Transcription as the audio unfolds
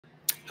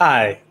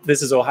Hi,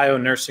 this is Ohio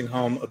nursing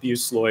home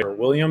abuse lawyer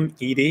William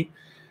Eadie.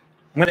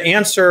 I'm going to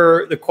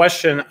answer the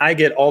question I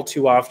get all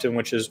too often,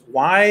 which is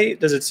why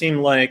does it seem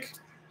like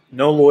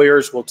no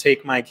lawyers will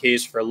take my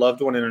case for a loved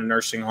one in a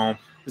nursing home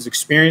who's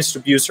experienced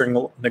abuse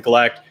or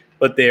neglect,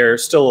 but they're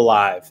still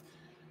alive?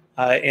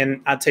 And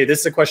I'd say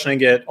this is a question I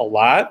get a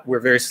lot. We're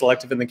very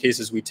selective in the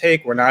cases we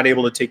take. We're not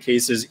able to take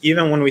cases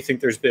even when we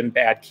think there's been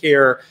bad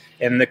care.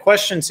 And the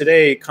question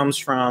today comes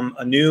from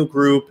a new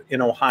group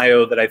in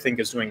Ohio that I think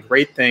is doing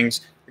great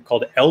things. They're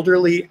called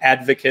Elderly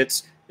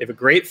Advocates. They have a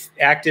great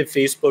active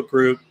Facebook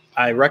group.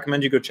 I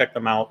recommend you go check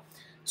them out.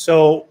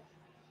 So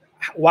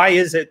why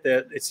is it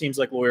that it seems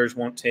like lawyers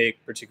won't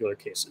take particular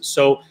cases?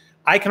 So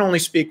I can only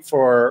speak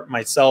for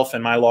myself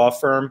and my law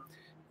firm.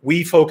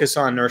 We focus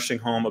on nursing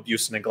home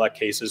abuse and neglect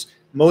cases.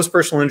 Most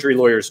personal injury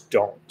lawyers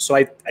don't. So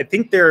I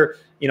think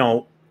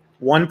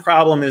one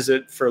problem is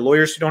that for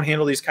lawyers who don't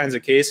handle these kinds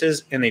of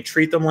cases and they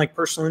treat them like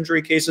personal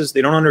injury cases,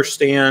 they don't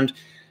understand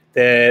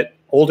that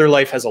older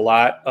life has a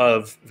lot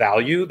of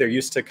value. They're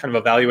used to kind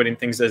of evaluating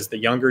things as the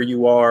younger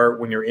you are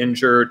when you're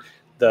injured,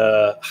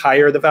 the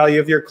higher the value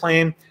of your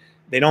claim.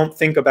 They don't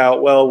think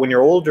about, well, when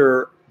you're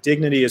older,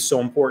 dignity is so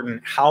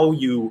important. How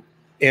you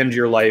end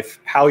your life,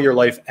 how your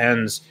life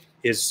ends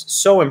is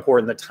so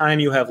important. The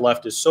time you have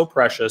left is so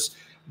precious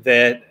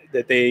that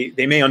they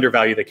may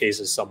undervalue the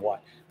cases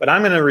somewhat. But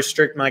I'm going to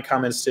restrict my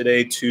comments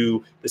today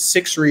to the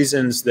 6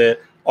 reasons that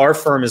our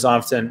firm is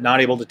often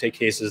not able to take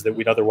cases that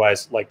we'd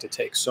otherwise like to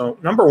take. So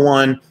number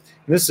one, and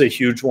this is a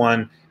huge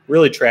one,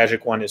 really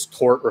tragic one, is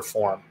tort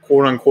reform,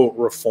 quote unquote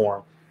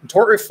reform. And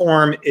tort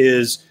reform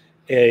is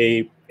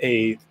a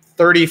 30,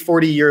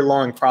 40-year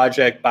long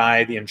project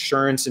by the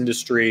insurance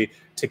industry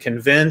to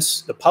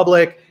convince the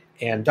public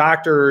and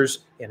doctors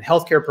and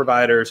healthcare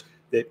providers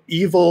that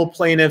evil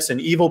plaintiffs and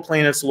evil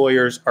plaintiffs'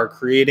 lawyers are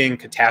creating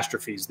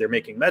catastrophes. They're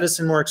making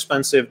medicine more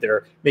expensive.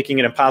 They're making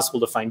it impossible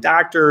to find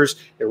doctors.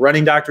 They're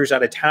running doctors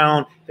out of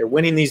town. They're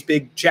winning these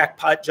big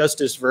jackpot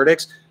justice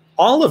verdicts.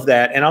 All of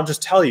that, and I'll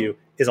just tell you,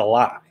 is a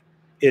lie.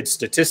 It's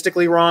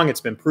statistically wrong.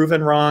 It's been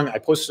proven wrong. I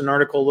posted an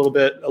article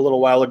a little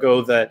while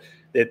ago that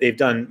they've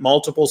done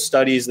multiple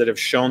studies that have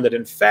shown that,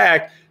 in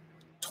fact,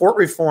 tort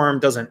reform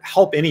doesn't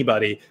help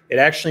anybody. It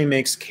actually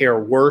makes care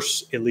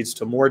worse. It leads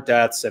to more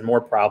deaths and more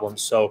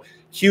problems. So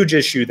huge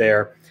issue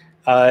there.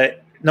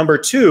 Number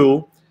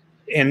two,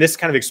 and this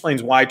kind of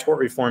explains why tort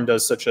reform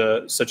does such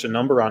a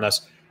number on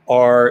us,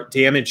 are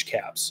damage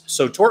caps.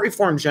 So tort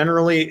reform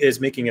generally is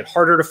making it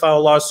harder to file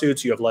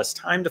lawsuits. You have less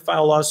time to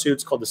file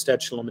lawsuits, called the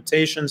statute of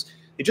limitations.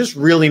 They just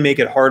really make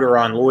it harder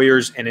on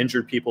lawyers and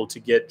injured people to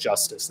get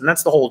justice. And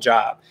that's the whole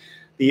job.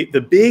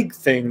 The big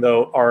thing,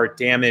 though, are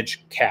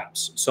damage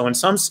caps. So in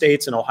some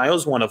states, and Ohio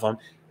is one of them,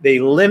 they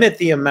limit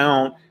the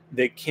amount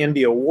that can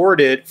be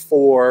awarded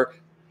for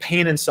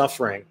pain and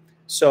suffering.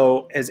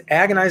 So as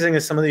agonizing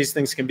as some of these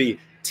things can be,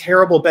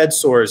 terrible bed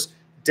sores,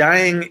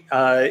 dying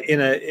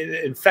in an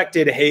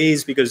infected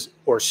haze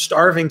or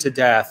starving to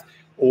death,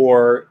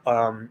 or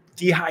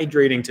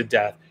dehydrating to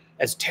death,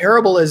 as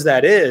terrible as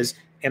that is,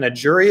 and a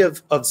jury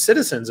of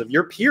citizens, of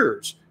your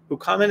peers, who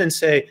come in and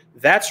say,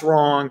 that's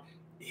wrong,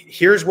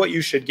 here's what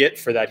you should get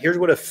for that, here's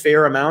what a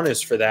fair amount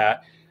is for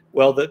that.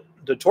 Well,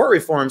 the tort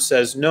reform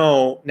says,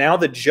 no, now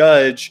the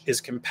judge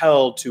is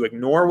compelled to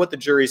ignore what the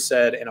jury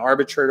said and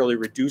arbitrarily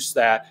reduce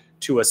that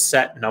to a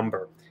set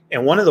number.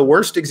 And one of the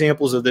worst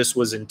examples of this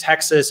was in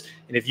Texas.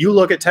 And if you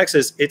look at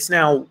Texas, it's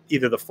now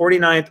either the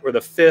 49th or the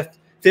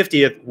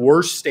 50th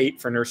worst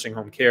state for nursing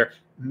home care,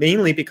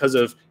 mainly because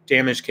of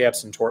damage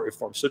caps and tort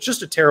reform. So it's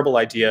just a terrible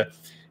idea.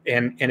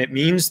 And it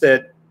means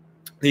that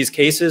these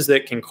cases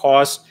that can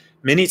cost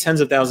many tens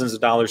of thousands of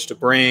dollars to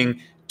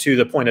bring to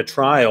the point of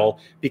trial,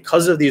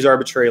 because of these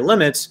arbitrary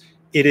limits,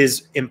 it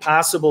is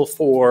impossible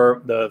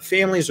for the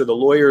families or the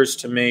lawyers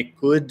to make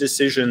good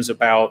decisions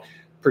about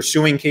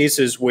pursuing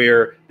cases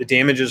where the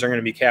damages are going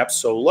to be capped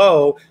so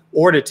low,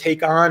 or to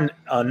take on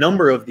a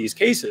number of these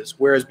cases.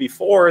 Whereas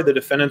before, the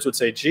defendants would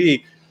say,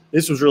 gee,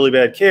 this was really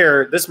bad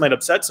care, this might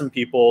upset some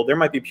people, there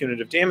might be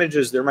punitive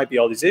damages, there might be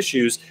all these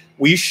issues,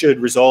 we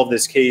should resolve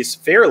this case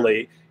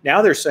fairly.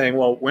 Now they're saying,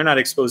 well, we're not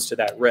exposed to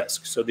that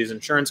risk. So these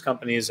insurance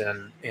companies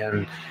and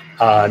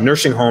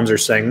nursing homes are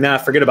saying, nah,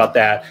 forget about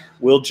that.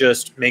 We'll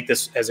just make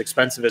this as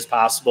expensive as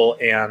possible,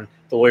 and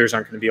the lawyers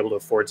aren't going to be able to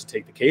afford to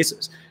take the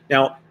cases.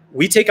 Now,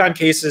 we take on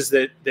cases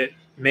that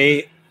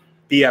may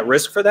be at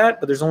risk for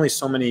that, but there's only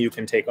so many you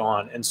can take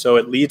on. And so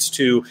it leads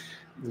to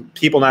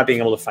people not being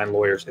able to find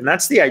lawyers. And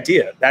that's the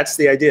idea. That's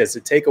the idea, is to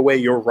take away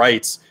your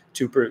rights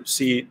to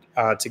proceed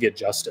to get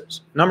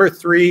justice. Number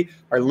 3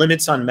 are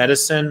limits on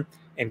medicine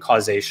and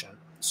causation.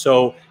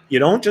 So you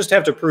don't just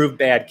have to prove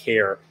bad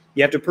care.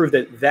 You have to prove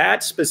that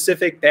that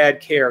specific bad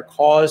care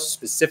caused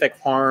specific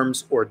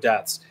harms or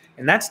deaths.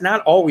 And that's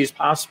not always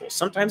possible.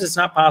 Sometimes it's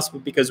not possible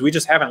because we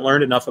just haven't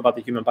learned enough about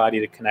the human body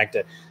to connect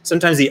it.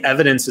 Sometimes the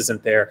evidence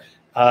isn't there.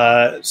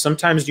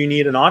 Sometimes you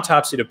need an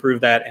autopsy to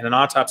prove that, and an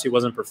autopsy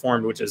wasn't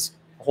performed, which is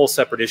a whole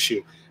separate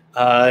issue.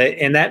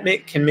 And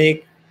that can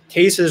make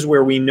cases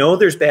where we know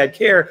there's bad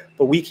care,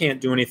 but we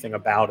can't do anything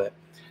about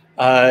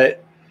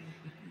it.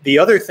 the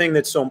other thing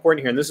that's so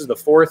important here, and this is the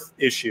fourth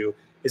issue,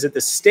 is that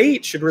the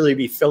state should really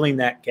be filling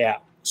that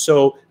gap.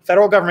 So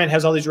federal government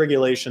has all these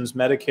regulations,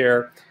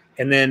 Medicare,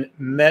 and then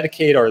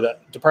Medicaid, or the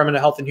Department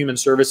of Health and Human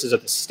Services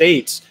at the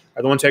states,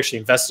 are the ones who actually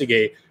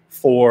investigate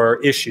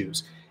for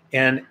issues.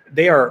 And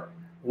they are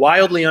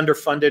wildly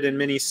underfunded in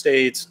many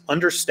states,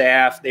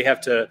 understaffed. They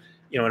have to,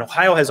 and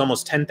Ohio has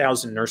almost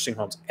 10,000 nursing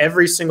homes.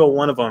 Every single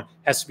one of them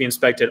has to be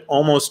inspected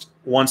almost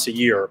once a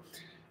year.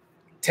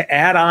 To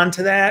add on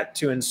to that,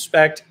 to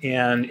inspect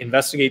and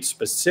investigate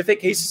specific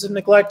cases of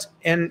neglect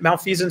and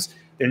malfeasance,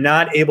 they're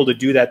not able to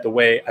do that the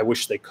way I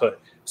wish they could.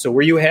 So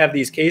where you have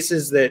these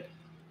cases that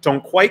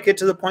don't quite get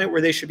to the point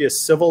where they should be a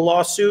civil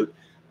lawsuit,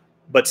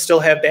 but still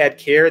have bad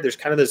care, there's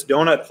kind of this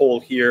donut hole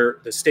here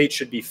the state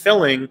should be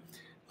filling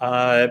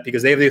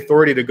because they have the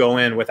authority to go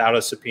in without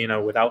a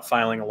subpoena, without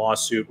filing a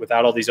lawsuit,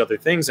 without all these other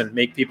things, and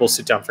make people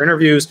sit down for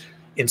interviews,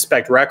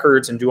 inspect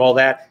records, and do all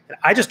that. And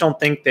I just don't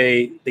think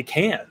they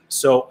can.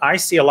 So I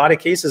see a lot of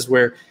cases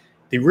where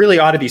they really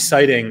ought to be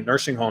citing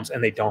nursing homes,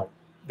 and they don't.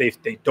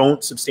 They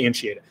don't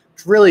substantiate it,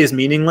 which really is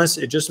meaningless.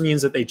 It just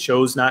means that they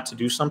chose not to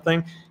do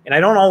something. And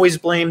I don't always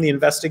blame the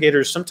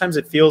investigators. Sometimes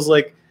it feels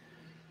like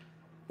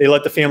they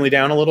let the family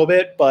down a little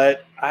bit,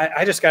 but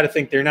I just got to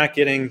think they're not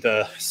getting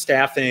the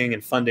staffing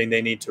and funding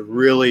they need to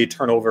really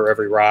turn over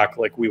every rock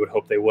like we would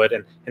hope they would.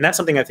 And that's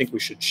something I think we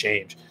should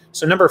change.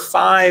 So number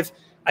 5,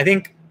 I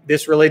think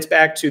this relates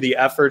back to the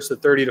efforts, the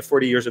 30 to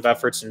 40 years of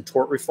efforts in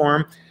tort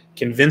reform,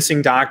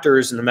 convincing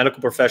doctors in the medical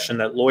profession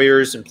that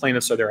lawyers and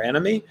plaintiffs are their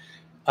enemy.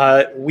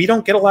 We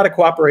don't get a lot of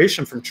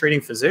cooperation from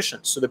treating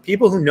physicians. So the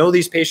people who know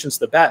these patients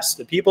the best,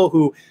 the people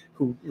who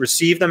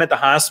receive them at the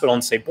hospital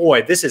and say,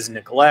 boy, this is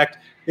neglect.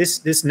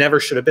 This never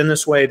should have been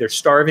this way. They're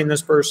starving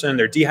this person.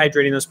 They're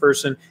dehydrating this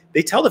person.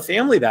 They tell the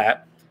family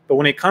that. But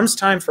when it comes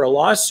time for a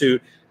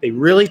lawsuit, they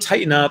really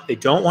tighten up. They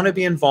don't want to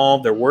be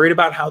involved. They're worried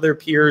about how their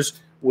peers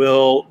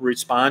will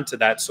respond to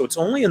that. So it's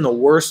only in the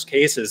worst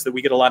cases that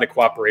we get a lot of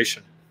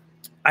cooperation.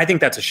 I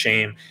think that's a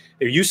shame.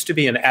 There used to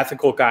be an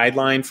ethical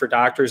guideline for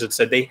doctors that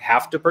said they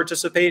have to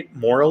participate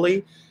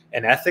morally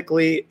and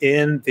ethically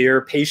in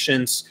their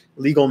patients'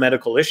 legal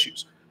medical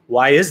issues.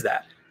 Why is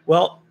that?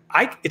 Well,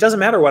 it doesn't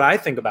matter what I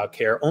think about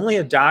care. Only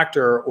a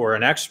doctor or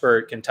an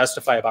expert can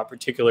testify about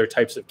particular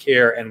types of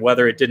care and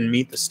whether it didn't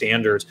meet the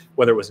standards,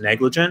 whether it was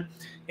negligent.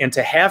 And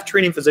to have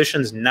treating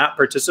physicians not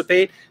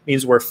participate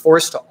means we're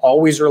forced to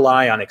always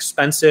rely on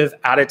expensive,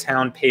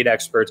 out-of-town paid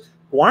experts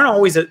who aren't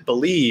always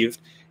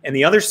believed. And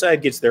the other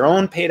side gets their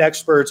own paid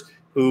experts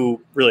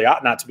who really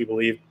ought not to be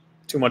believed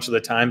too much of the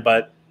time.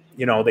 But,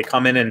 they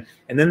come in and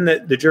then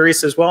the jury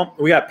says, well,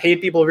 we got paid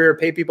people over here,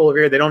 paid people over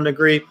here. They don't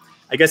agree.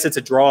 I guess it's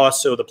a draw,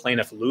 so the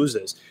plaintiff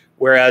loses.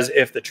 Whereas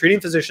if the treating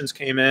physicians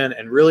came in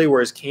and really were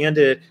as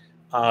candid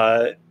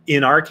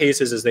in our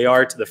cases as they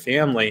are to the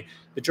family,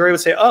 the jury would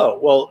say, oh,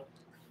 well,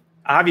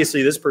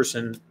 obviously this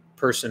person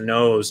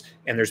knows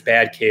and there's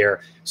bad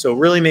care. So it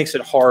really makes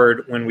it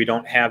hard when we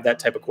don't have that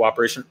type of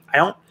cooperation. I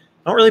don't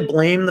really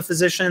blame the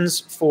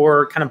physicians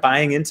for kind of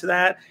buying into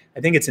that.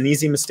 I think it's an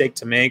easy mistake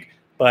to make,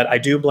 but I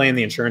do blame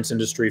the insurance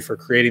industry for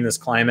creating this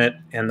climate.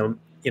 And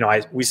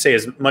we say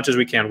as much as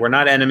we can, we're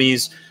not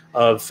enemies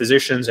of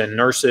physicians and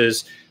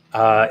nurses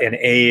and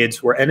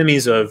aides. We're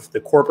enemies of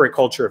the corporate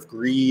culture of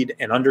greed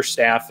and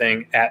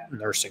understaffing at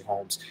nursing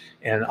homes.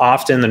 And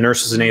often the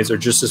nurses and aides are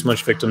just as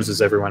much victims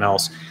as everyone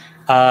else.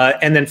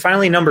 And then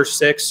finally, number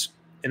 6,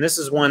 and this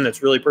is one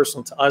that's really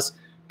personal to us,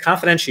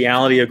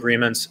 confidentiality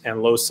agreements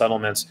and low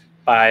settlements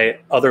by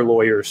other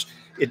lawyers.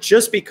 It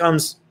just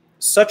becomes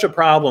such a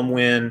problem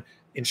when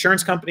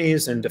insurance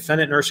companies and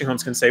defendant nursing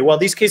homes can say, well,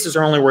 these cases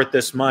are only worth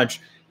this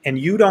much. And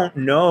you don't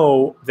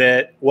know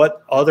that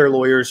what other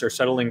lawyers are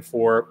settling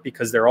for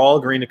because they're all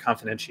agreeing to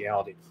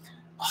confidentiality.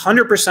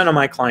 100% of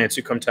my clients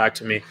who come talk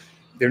to me,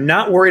 they're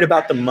not worried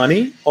about the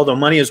money, although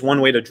money is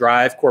one way to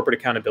drive corporate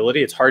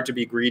accountability. It's hard to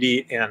be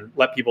greedy and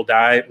let people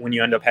die when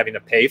you end up having to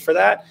pay for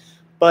that.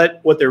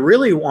 But what they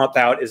really want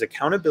about is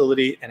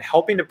accountability and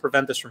helping to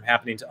prevent this from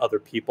happening to other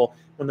people.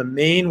 One of the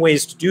main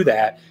ways to do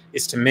that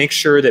is to make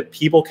sure that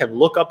people can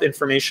look up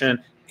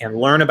information and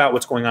learn about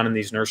what's going on in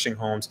these nursing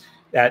homes.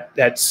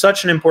 That's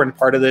such an important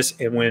part of this.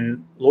 And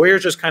when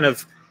lawyers just kind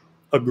of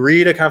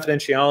agree to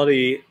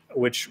confidentiality,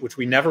 which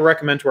we never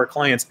recommend to our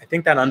clients, I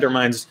think that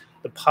undermines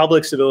the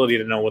public's ability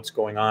to know what's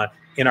going on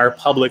in our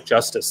public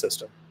justice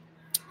system.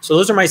 So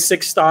those are my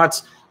 6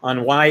 thoughts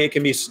on why it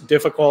can be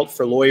difficult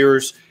for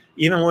lawyers,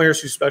 even lawyers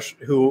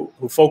who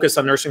focus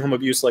on nursing home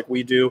abuse like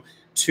we do,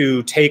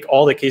 to take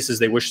all the cases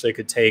they wish they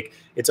could take.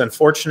 It's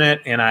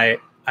unfortunate, and I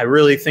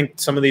really think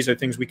some of these are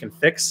things we can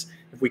fix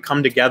if we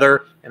come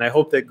together. And I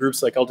hope that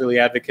groups like Elderly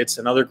Advocates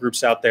and other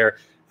groups out there,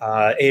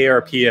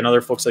 AARP and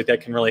other folks like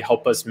that, can really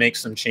help us make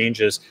some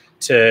changes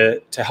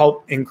to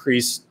help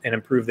increase and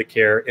improve the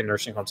care in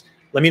nursing homes.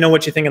 Let me know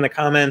what you think in the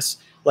comments.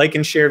 Like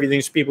and share if you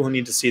think there's people who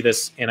need to see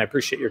this, and I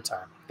appreciate your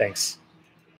time. Thanks.